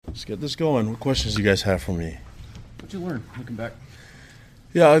Let's get this going. What questions do you guys have for me? What'd you learn looking back?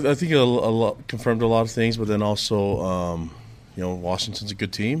 Yeah, I think a lot confirmed a lot of things, but then also, Washington's a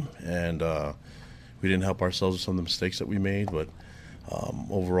good team, and we didn't help ourselves with some of the mistakes that we made. But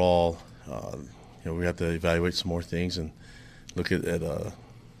overall, we have to evaluate some more things and look at a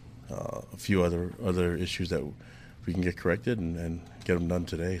few other issues that we can get corrected and get them done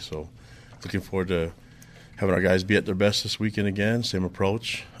today. So, looking forward to having our guys be at their best this weekend again. Same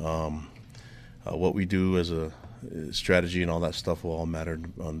approach. What we do as a strategy and all that stuff will all matter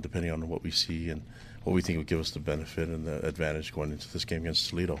depending on what we see and what we think would give us the benefit and the advantage going into this game against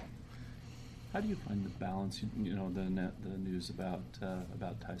Toledo. How do you find the balance? The news about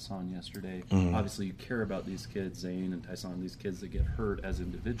Tyson yesterday. Mm-hmm. Obviously, you care about these kids, Zane and Tyson, these kids that get hurt as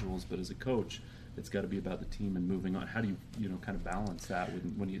individuals, but as a coach, it's got to be about the team and moving on. How do you kind of balance that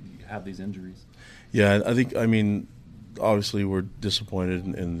when you have these injuries? Yeah, I mean, obviously we're disappointed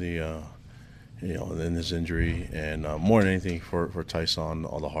in the. In his injury, and more than anything for Tyson,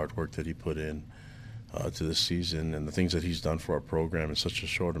 all the hard work that he put in to this season and the things that he's done for our program in such a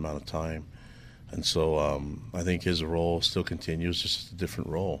short amount of time. And so I think his role still continues, just a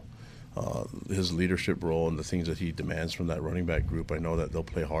different role. His leadership role and the things that he demands from that running back group, I know that they'll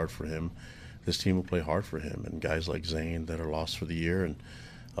play hard for him. This team will play hard for him, and guys like Zane that are lost for the year. And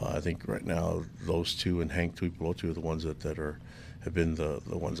I think right now those two and Hank Tuipulotu are the ones that have been the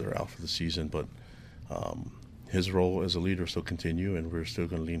ones that are out for the season, but his role as a leader still continue, and we're still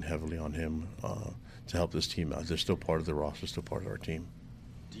going to lean heavily on him to help this team out. They're still part of the roster, still part of our team.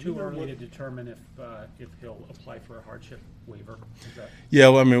 Too early to determine if he'll apply for a hardship waiver? Yeah,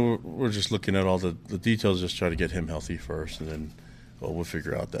 well, I mean, we're just looking at all the details, just try to get him healthy first, and then we'll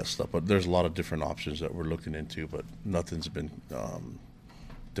figure out that stuff. But there's a lot of different options that we're looking into, but nothing's been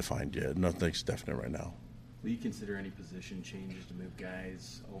defined yet. Nothing's definite right now. Will you consider any position changes to move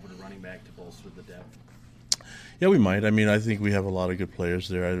guys over to running back to bolster the depth? Yeah, we might. I mean, I think we have a lot of good players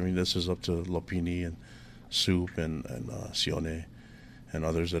there. I mean, this is up to Lopini and Soup and Sione and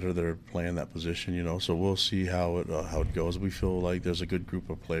others that are playing that position. So we'll see how it goes. We feel like there's a good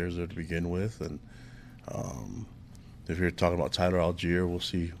group of players there to begin with, and if you're talking about Tyler Algier, we'll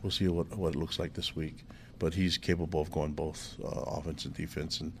see what it looks like this week. But he's capable of going both offense and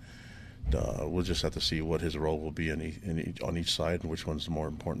defense, and we'll just have to see what his role will be on each side and which one's more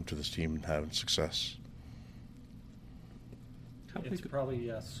important to this team and having success. It's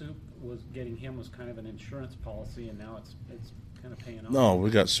probably Soup was kind of an insurance policy, and now it's kind of paying off. No, we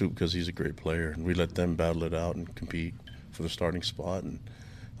got Soup because he's a great player, and we let them battle it out and compete for the starting spot. And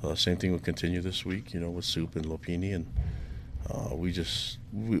same thing will continue this week, with Soup and Lopini, and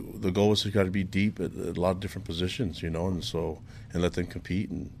the goal is to got to be deep at a lot of different positions, and let them compete.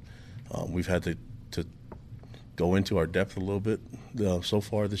 And we've had to go into our depth a little bit so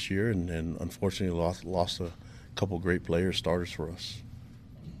far this year, and unfortunately lost a couple great players, starters for us.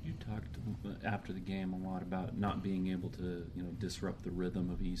 You talked after the game a lot about not being able to disrupt the rhythm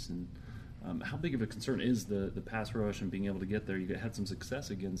of Easton. How big of a concern is the pass rush and being able to get there? You had some success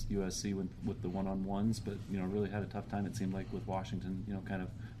against USC with the one-on-ones, but really had a tough time, it seemed like, with Washington, kind of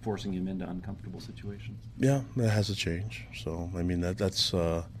forcing him into uncomfortable situations. Yeah, that has to change. So, I mean, that's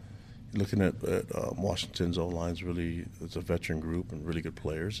looking at Washington's O-line's really, it's a veteran group and really good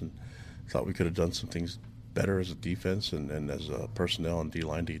players, and thought we could have done some things better as a defense and as a personnel and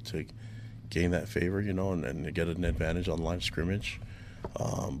D-line to gain that favor, and to get an advantage on line of scrimmage.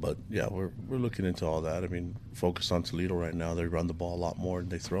 But yeah, we're looking into all that. I mean, focused on Toledo right now. They run the ball a lot more than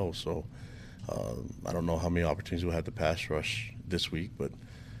they throw. So I don't know how many opportunities we'll have to pass rush this week, but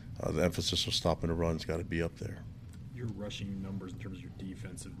the emphasis of stopping the run's got to be up there. Your rushing numbers in terms of your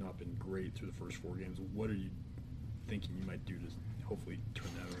defense have not been great through the first 4 games. What are you thinking you might do to hopefully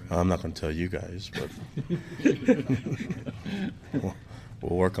turn that around? I'm not going to tell you guys, but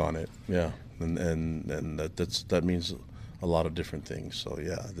we'll work on it. Yeah, and that means a lot of different things. So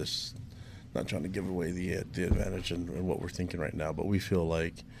yeah, not trying to give away the advantage and what we're thinking right now, but we feel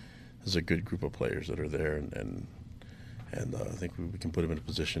like there's a good group of players that are there, and I think we can put them in a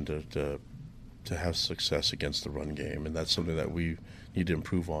position to have success against the run game, and that's something that we need to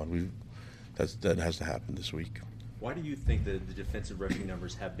improve on. That has to happen this week. Why do you think the defensive rushing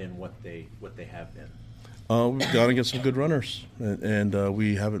numbers have been what they have been? We've gone against some good runners, and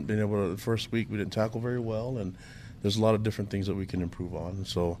we haven't been able to. The first week we didn't tackle very well, and there's a lot of different things that we can improve on. And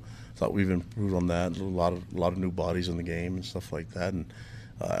so I thought we've improved on that. A lot of new bodies in the game and stuff like that. And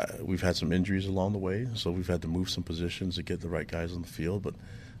we've had some injuries along the way, so we've had to move some positions to get the right guys on the field. But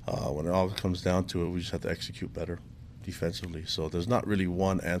when it all comes down to it, we just have to execute better defensively. So there's not really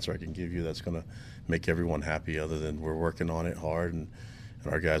one answer I can give you that's going to make everyone happy, other than we're working on it hard, and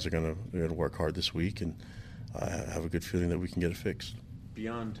and our guys are going to work hard this week, and I have a good feeling that we can get it fixed.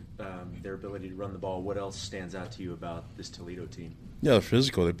 Beyond their ability to run the ball, what else stands out to you about this Toledo team? Yeah, they're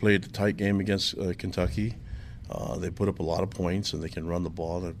physical. They played a tight game against Kentucky. They put up a lot of points, and they can run the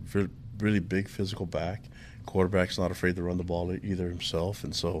ball. They're really big physical back. Quarterback's not afraid to run the ball either himself,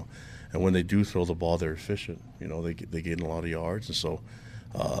 and when they do throw the ball, they're efficient. They gain a lot of yards, and so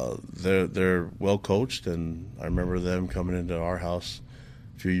they're well coached. And I remember them coming into our house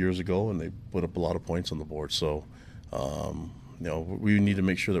a few years ago, and they put up a lot of points on the board. So we need to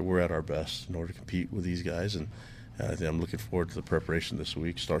make sure that we're at our best in order to compete with these guys. And I think I'm looking forward to the preparation this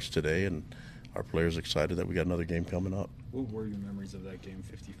week. Starts today, and our players are excited that we got another game coming up. What were your memories of that game,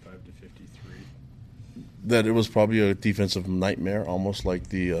 55 to 53? That it was probably a defensive nightmare, almost like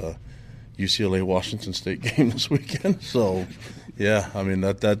the UCLA Washington State game this weekend. So, yeah, I mean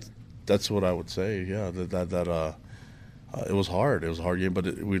that's what I would say. Yeah, that it was hard. It was a hard game, but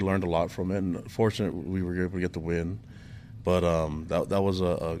we learned a lot from it. And fortunately, we were able to get the win. But that was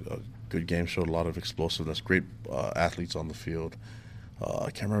a good game. Showed a lot of explosiveness. Great athletes on the field.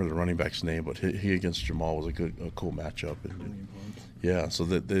 I can't remember the running back's name, but he against Jamal was a cool matchup. And, yeah, so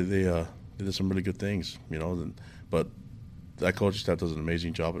they did some really good things, but that coaching staff does an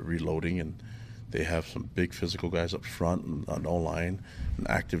amazing job at reloading, and they have some big physical guys up front and on O-line, an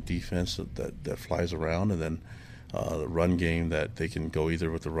active defense that flies around, and then the run game that they can go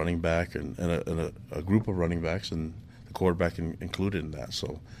either with the running back and a group of running backs and the quarterback included in that.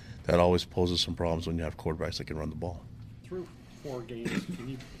 So that always poses some problems when you have quarterbacks that can run the ball. Through 4 games, can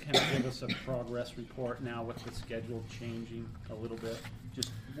you kind of give us a progress report now with the schedule changing a little bit?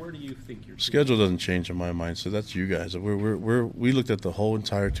 Just where do you think your schedule doesn't change in my mind? So that's you guys. We looked at the whole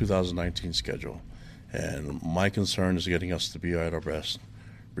entire 2019 schedule, and my concern is getting us to be at our best,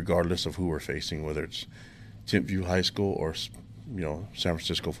 regardless of who we're facing, whether it's Timpview High School or San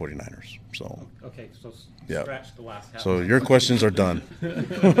Francisco 49ers. So okay, so yeah. Scratch the last half. So your questions are done.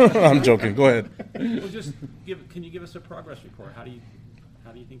 I'm joking. Go ahead. Well, just can you give us a progress report? How do you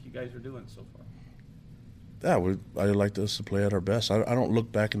think you guys are doing so far? Yeah, I like us to play at our best. I don't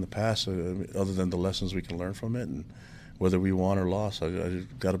look back in the past other than the lessons we can learn from it, and whether we won or lost, I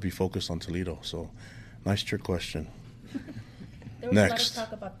got to be focused on Toledo. So, nice trick question. There was Next. a lot of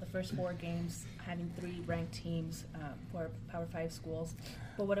talk about the first 4 games having 3 ranked teams for Power 5 schools.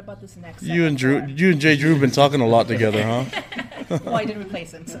 But what about this next? You and Jay Drew have been talking a lot together, huh? Well, I didn't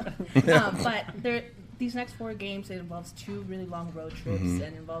replace him. So. But these next 4 games, it involves 2 really long road trips, and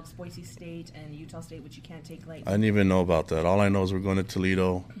involves Boise State and Utah State, which you can't take lightly. I didn't even know about that. All I know is we're going to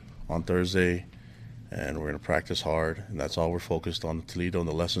Toledo on Thursday, and we're going to practice hard, and that's all we're focused on, Toledo and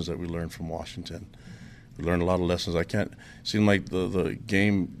the lessons that we learned from Washington. We learned a lot of lessons. I can't seem like the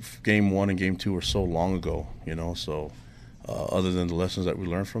game 1 and game 2 were so long ago, so other than the lessons that we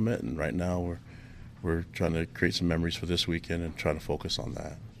learned from it, and right now we're trying to create some memories for this weekend and trying to focus on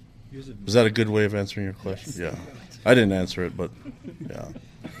that. Is that a good way of answering your question? Yes. Yeah. I didn't answer it, but yeah.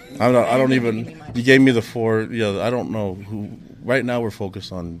 I don't even. You gave me the 4. Yeah, I don't know who. Right now, we're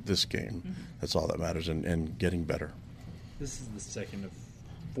focused on this game. Mm-hmm. That's all that matters, and getting better. This is the second of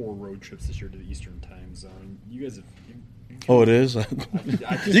 4 road trips this year to the Eastern Time Zone. You guys have. Oh, it is.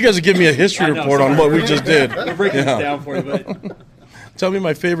 You guys have given me a history report on what we just did. We're breaking this down for you, but. Tell me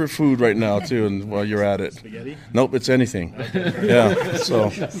my favorite food right now, too, and while you're at it. Spaghetti? Nope, it's anything. Yeah, so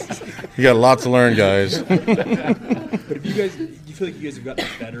you got a lot to learn, guys. But do you feel like you guys have gotten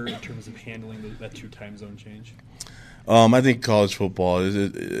better in terms of handling that 2 time zone change? I think college football,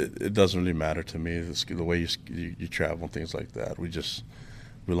 it doesn't really matter to me, the way you travel and things like that. We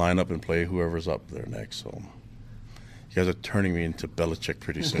line up and play whoever's up there next, so. You guys are turning me into Belichick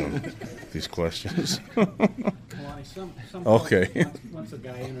pretty soon, these questions. Kalani, some okay. Once a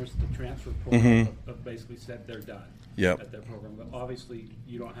guy enters the transfer program, have basically said they're done at their program. But obviously,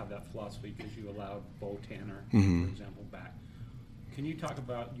 you don't have that philosophy because you allowed Bo Tanner, for example, back. Can you talk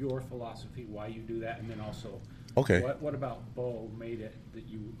about your philosophy, why you do that, and then also what about Bo made it that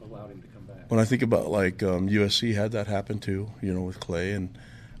you allowed him to come back? When I think about USC had that happen too, with Clay, and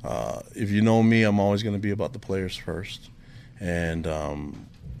if you know me, I'm always going to be about the players first. And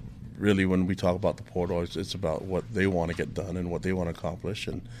really, when we talk about the portal, it's about what they want to get done and what they want to accomplish.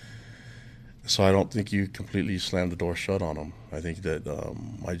 And so I don't think you completely slam the door shut on them. I think that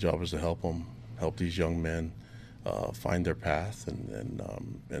my job is to help these young men find their path, and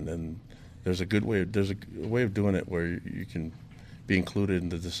then there's a way of doing it where you can be included in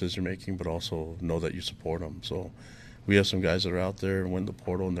the decision making, but also know that you support them. So we have some guys that are out there and went the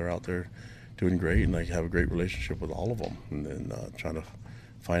portal, and they're out there doing great, and I have a great relationship with all of them. And then trying to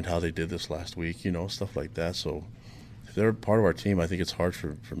find how they did this last week, stuff like that. So if they're part of our team, I think it's hard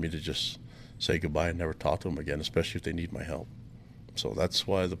for me to just say goodbye and never talk to them again, especially if they need my help. So that's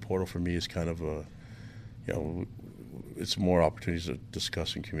why the portal for me is kind of a, it's more opportunities to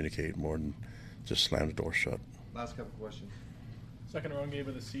discuss and communicate more than just slam the door shut. Last couple questions. Second road game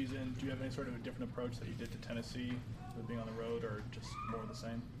of the season, do you have any sort of a different approach that you did to Tennessee with being on the road, or just more of the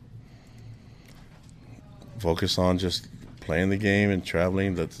same? Focus on just playing the game and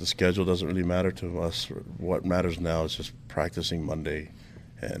traveling. That the schedule doesn't really matter to us. What matters now is just practicing Monday,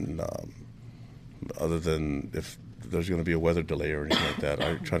 and other than if there's going to be a weather delay or anything like that,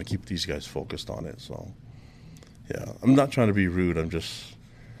 I try to keep these guys focused on it. So, yeah, I'm not trying to be rude. I'm just,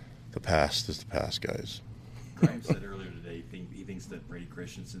 the past is the past, guys. Grimes said earlier today he thinks that Brady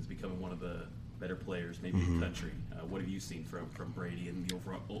Christensen's becoming one of the better players, maybe in the country. What have you seen from Brady and the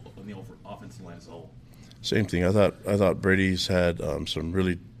overall offensive line as a whole? Same thing. I thought Brady's had some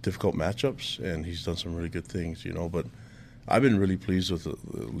really difficult matchups, and he's done some really good things, But I've been really pleased with the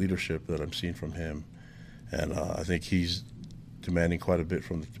leadership that I'm seeing from him, and I think he's demanding quite a bit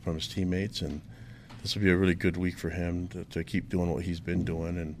from his teammates. And this will be a really good week for him to keep doing what he's been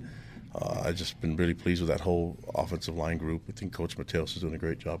doing. And I've just been really pleased with that whole offensive line group. I think Coach Mateos is doing a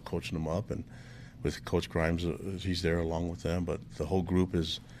great job coaching them up, and with Coach Grimes, he's there along with them. But the whole group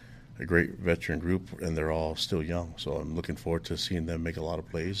is a great veteran group, and they're all still young. So I'm looking forward to seeing them make a lot of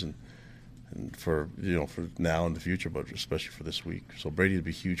plays, and for for now and the future, but especially for this week. So Brady would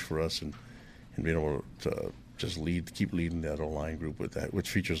be huge for us, and being able to just keep leading that O-line group with that, which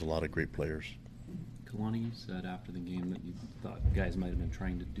features a lot of great players. Kalani, you said after the game that you thought guys might have been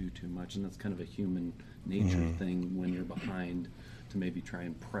trying to do too much, and that's kind of a human nature thing when you're behind to maybe try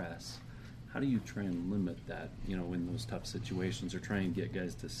and press. How do you try and limit that, in those tough situations, or try and get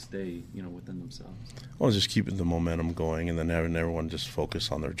guys to stay, within themselves? Well, just keeping the momentum going, and then having everyone just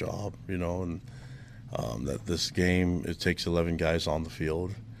focus on their job, and that this game, it takes 11 guys on the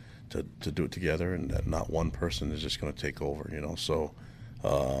field to do it together, and that not one person is just going to take over, So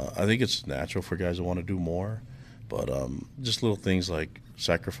I think it's natural for guys to want to do more, but just little things like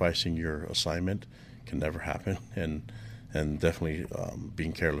sacrificing your assignment can never happen, and definitely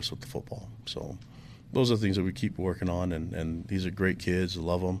being careless with the football. So those are the things that we keep working on, and these are great kids,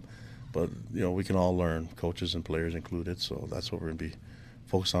 love them, but we can all learn, coaches and players included. So that's what we're going to be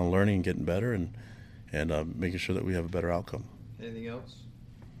focused on, learning and getting better, and making sure that we have a better outcome. Anything else?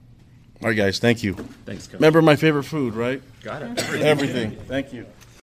 All right, guys, thank you. Thanks, Coach. Remember my favorite food, right? Got it. Everything. Thank you.